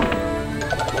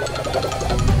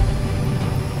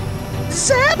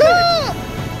 Zap it!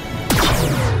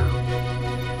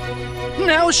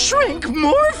 Now shrink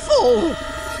Morphle!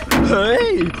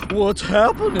 Hey, what's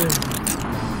happening?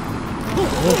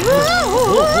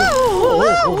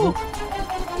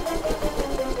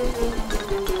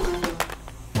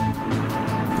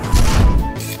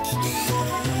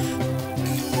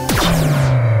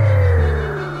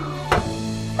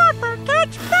 Papa,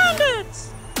 catch bandits!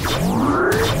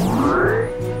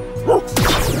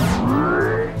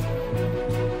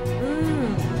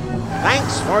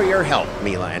 Thanks for your help,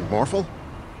 Mila and Morphle.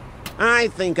 I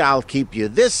think I'll keep you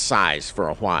this size for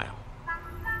a while.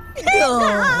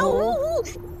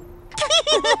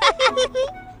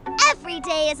 Every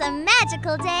day is a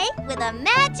magical day with a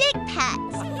magic pet.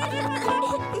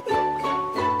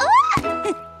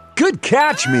 Good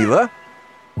catch, Mila.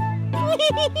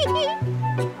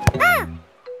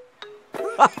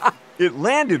 It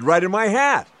landed right in my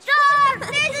hat. Shark!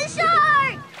 There's a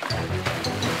shark!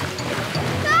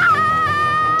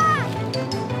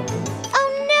 Oh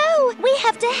no! We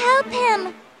have to help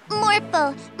him.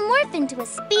 Morphle, morph into a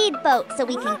speedboat so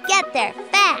we can get there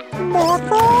fast.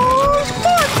 Morphle!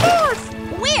 Morph!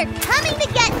 We're coming to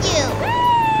get you!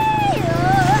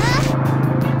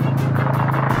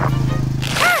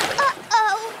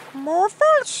 Uh-oh!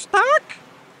 Morphle stuck?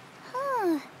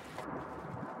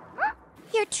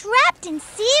 You're trapped in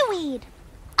seaweed.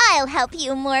 I'll help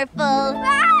you, Morphle.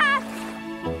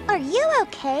 Are you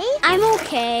okay? I'm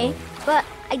okay, but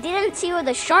I didn't see where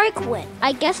the shark went.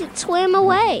 I guess it swam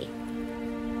away.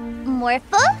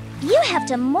 Morphle, you have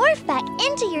to morph back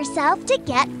into yourself to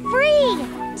get free.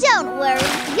 Don't worry,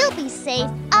 you'll be safe,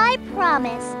 I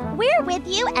promise. We're with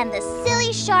you and the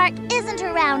silly shark isn't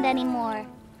around anymore.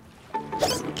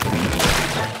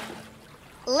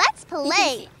 Let's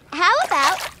play. How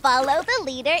about follow the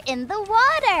leader in the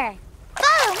water?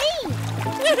 Follow me!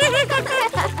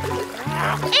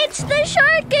 It's the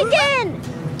shark again!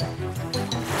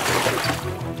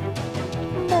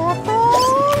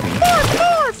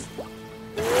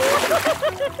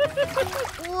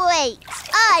 Wait,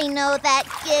 I know that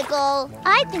giggle.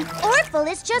 I think Orphle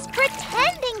is just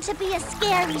pretending to be a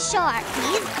scary shark.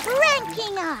 He's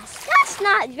pranking us. That's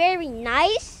not very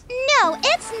nice. No,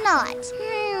 it's not.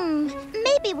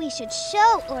 Maybe we should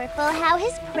show Orphle how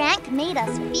his prank made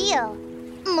us feel.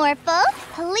 Morphle,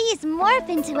 please morph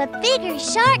into a bigger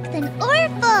shark than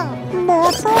Orphle.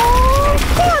 Morphle!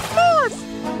 Morph!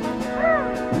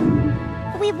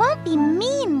 We won't be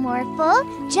mean, Morphle.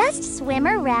 Just swim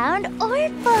around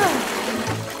Orphle.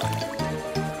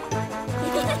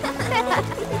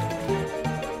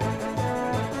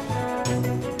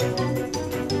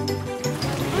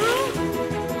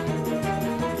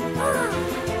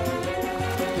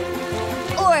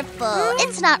 Orphle,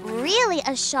 it's not really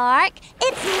a shark.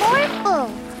 It's Morphle.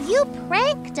 You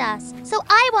pranked us, so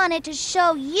I wanted to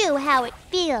show you how it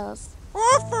feels.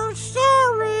 Orphle,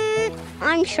 sorry.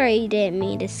 I'm sure you didn't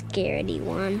mean to scare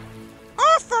anyone.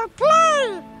 Orphle,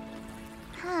 play.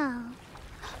 Oh.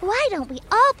 Why don't we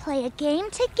all play a game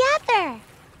together?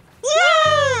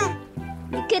 Yeah!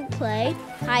 We could play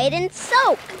hide and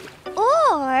soak.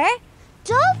 Or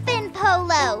dolphin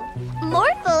polo.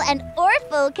 Morphle and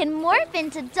Orphle can morph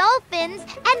into dolphins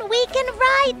and we can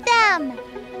ride them.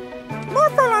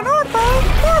 Morphle and Orphle,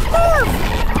 morph, morph!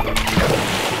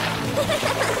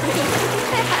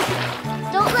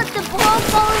 Don't let the ball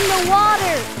fall in the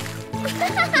water.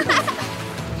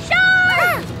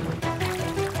 Shark!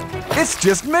 It's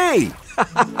just me.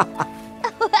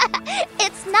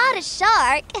 It's not a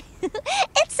shark.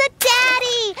 It's a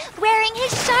daddy wearing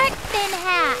his shark fin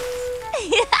hat.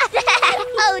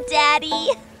 Oh,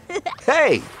 Daddy.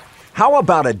 Hey, how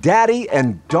about a daddy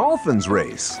and dolphins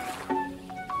race?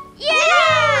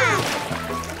 Yeah!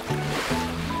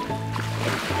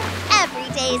 Every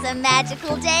day's a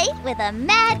magical day with a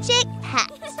magic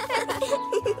pet.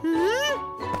 Yay!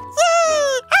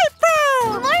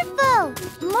 April! Morphle,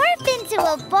 morph into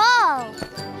a ball.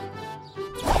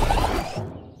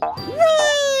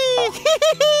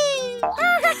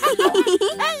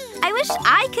 I wish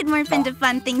I could morph into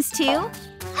fun things too.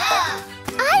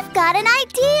 I've got an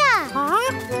idea.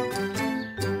 Huh?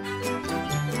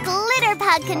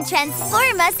 Glitterbug can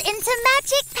transform us into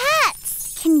magic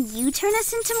pets. Can you turn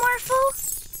us into Morphle?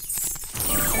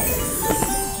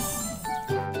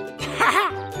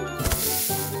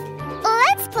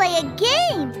 Let's play a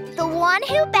game. The one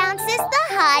who bounces the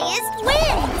highest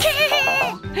wins.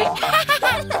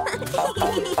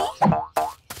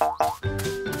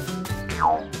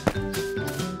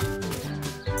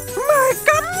 My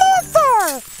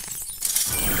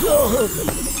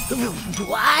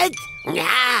What?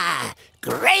 Ah,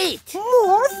 great!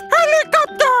 Morph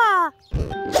helicopter!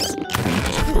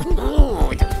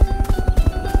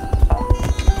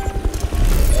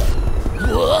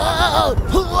 Whoa!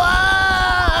 Whoa!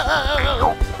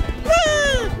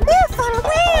 Hey, Morphle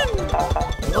win!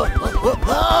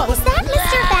 Is that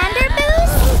Mr.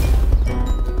 Vanderboos?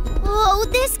 Oh,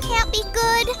 this can't be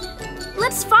good.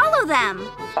 Let's follow them.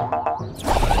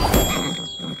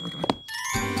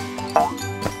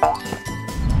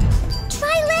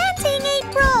 Try landing,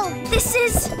 April. This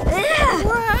is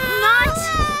not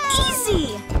easy.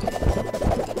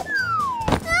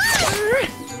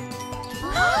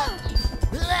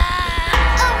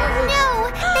 Oh no,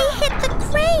 they hit the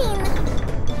crane.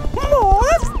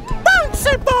 Morph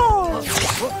bouncy ball!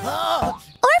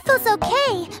 Orphle's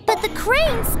okay, but the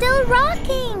crane's still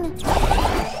rocking.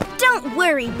 Don't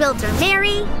worry, Builder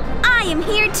Mary. I am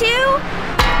here to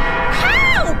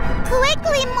help!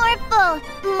 Quickly, Morphle!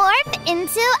 Morph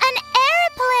into an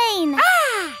airplane!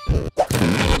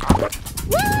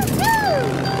 Woohoo!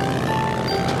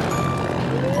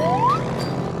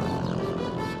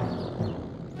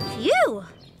 Phew!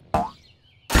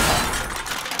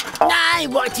 I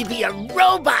want to be a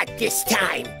robot this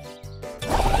time.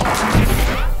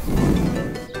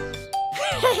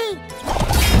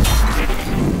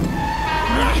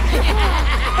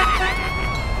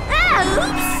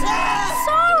 Oops!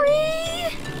 Sorry!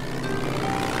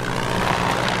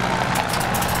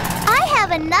 I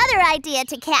have another idea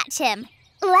to catch him.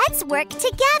 Let's work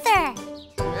together.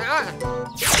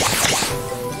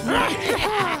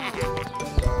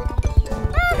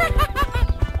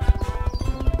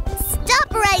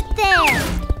 Stop right there.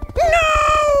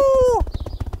 No!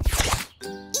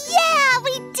 Yeah,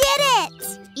 we did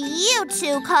it! You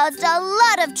two caused a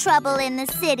lot of trouble in the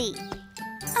city.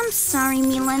 I'm sorry,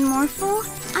 Mila and Morphle.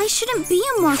 I shouldn't be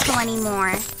a Morphle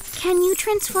anymore. Can you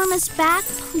transform us back,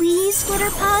 please,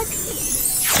 Glitterpug?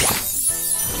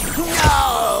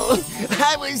 No!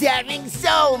 I was having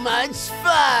so much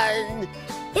fun!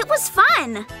 It was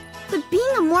fun, but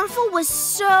being a Morphle was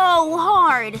so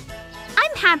hard.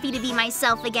 I'm happy to be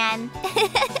myself again.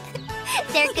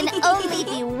 There can only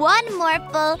be one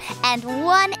Morphle and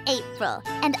one April,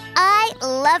 and I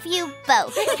love you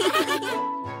both.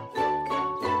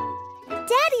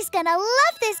 Daddy's gonna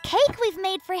love this cake we've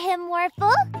made for him,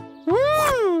 Morphle.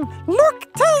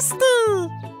 Look tasty!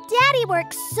 Daddy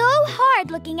works so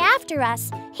hard looking after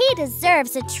us. He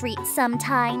deserves a treat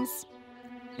sometimes.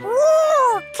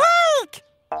 Whoa, cake!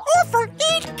 Orphle,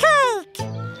 eat cake!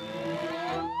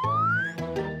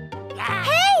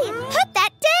 Hey, put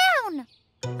that down!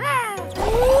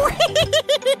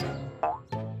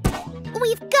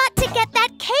 We've got to get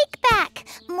that cake back.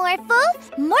 Morphle,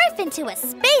 morph into a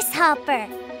space hopper.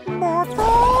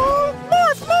 Morphle,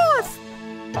 morph, morph!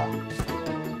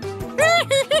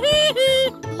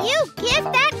 You give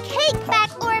that cake back,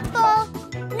 Orphle.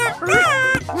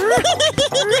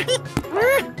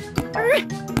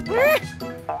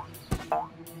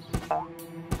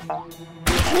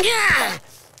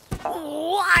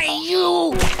 Why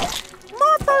you?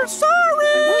 Morphle,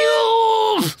 sorry!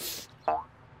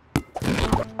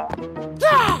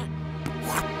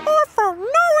 Orphle,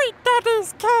 no eat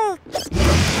Daddy's cake!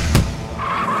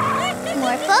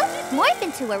 Morphle, morph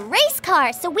into a race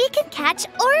car so we can catch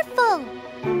Orphle.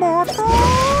 Morphle,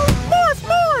 morph,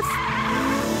 morph!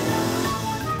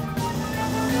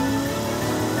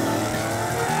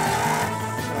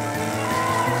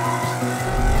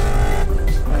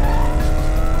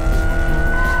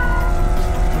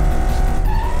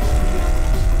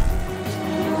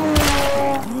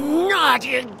 Not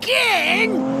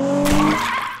again!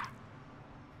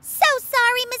 So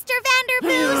sorry, Mr.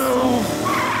 Vanderboos.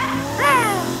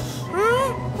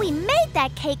 We made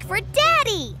that cake for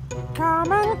Daddy.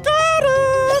 Come and get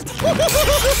it!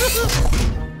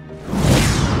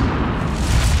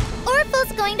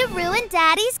 Orphle's going to ruin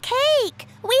Daddy's cake.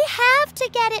 We have to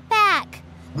get it back.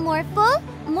 Morphle,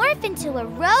 morph into a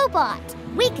robot.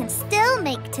 We can still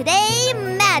make today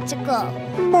magical.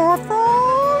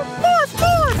 Morphle, morph,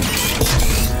 morph!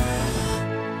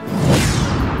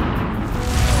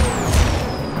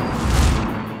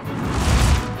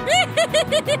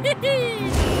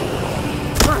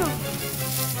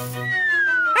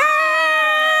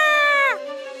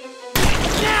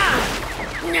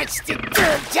 That's the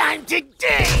third time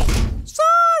today!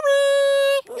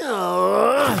 Sorry!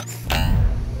 No!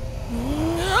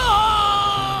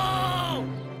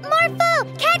 Morphle,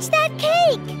 catch that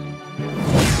cake!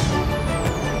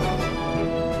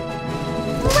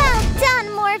 Well done,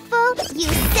 Morphle. You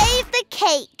saved the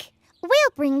cake.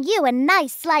 We'll bring you a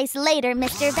nice slice later,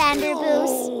 Mr.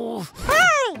 Vanderboos. yourself.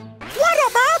 Hey! What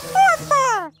about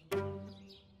Morphle?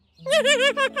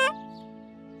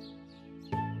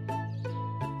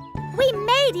 We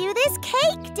made you this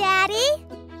cake, Daddy.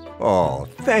 Oh,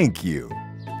 thank you.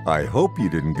 I hope you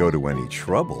didn't go to any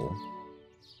trouble.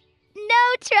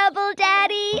 No trouble,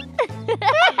 Daddy.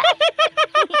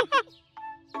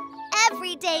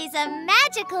 Every day's a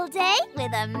magical day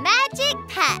with a magic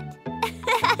pet.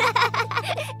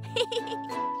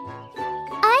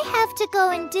 I have to go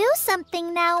and do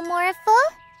something now, Morphle.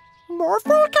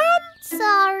 Morphle come?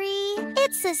 Sorry,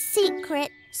 it's a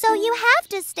secret, so you have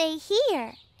to stay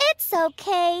here. It's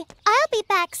okay. I'll be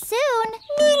back soon.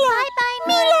 Mila! Bye-bye,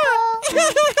 Morphle.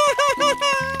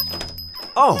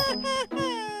 Oh!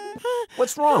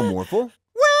 What's wrong, Morphle?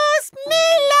 Where's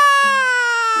Mila?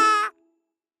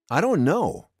 I don't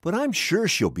know, but I'm sure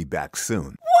she'll be back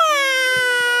soon.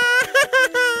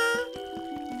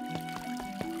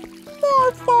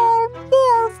 Morphle,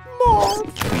 morph,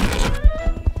 morph.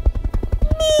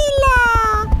 Mila!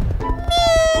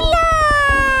 Mila!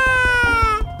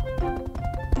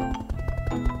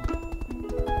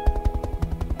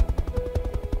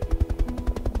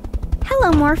 Hello,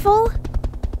 Morphle.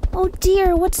 Oh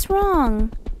dear, what's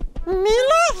wrong?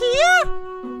 Mila here?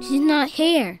 She's not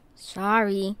here.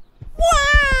 Sorry.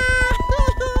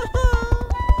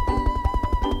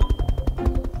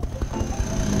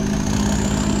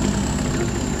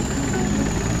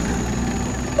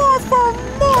 Morphle,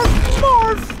 morph,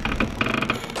 morph.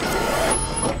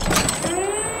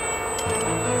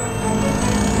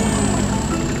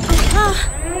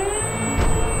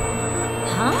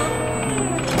 Huh?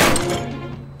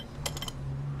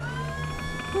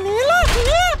 Mila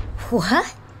here? What?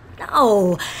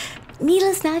 No,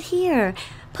 Mila's not here.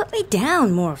 Put me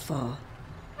down, Morphle.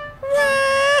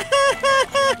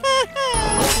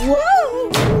 Whoa!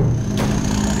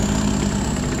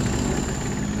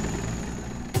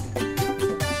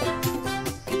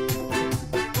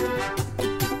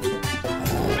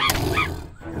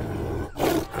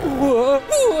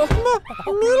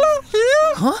 Mila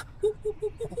here? Huh?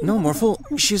 No, Morphle,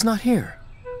 she's not here.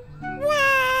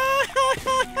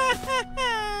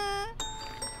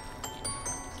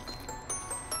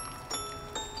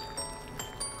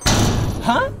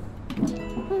 Huh?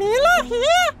 Mila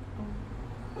here?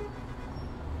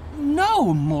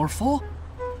 No, Morphle.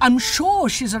 I'm sure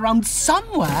she's around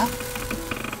somewhere.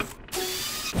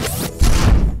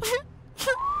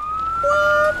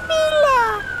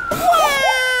 Mila!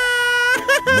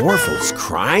 Morphle's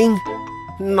crying?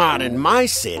 Not in my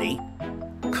city.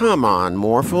 Come on,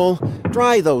 Morphle.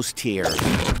 Dry those tears.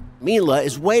 Mila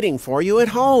is waiting for you at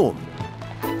home.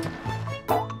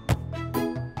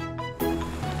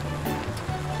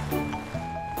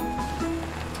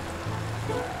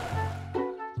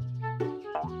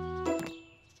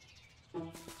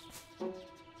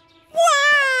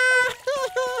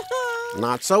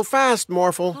 Not so fast,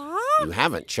 Morphle. You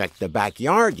haven't checked the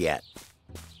backyard yet.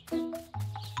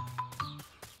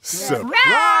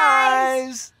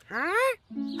 Surprise! Huh?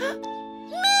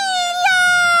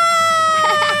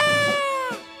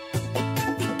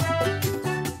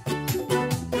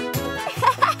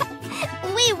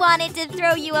 We wanted to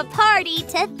throw you a party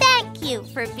to thank you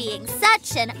for being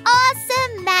such an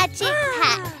awesome magic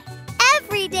pet.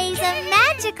 Every day's a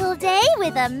magical day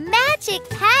with a magic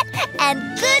pet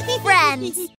and good friends.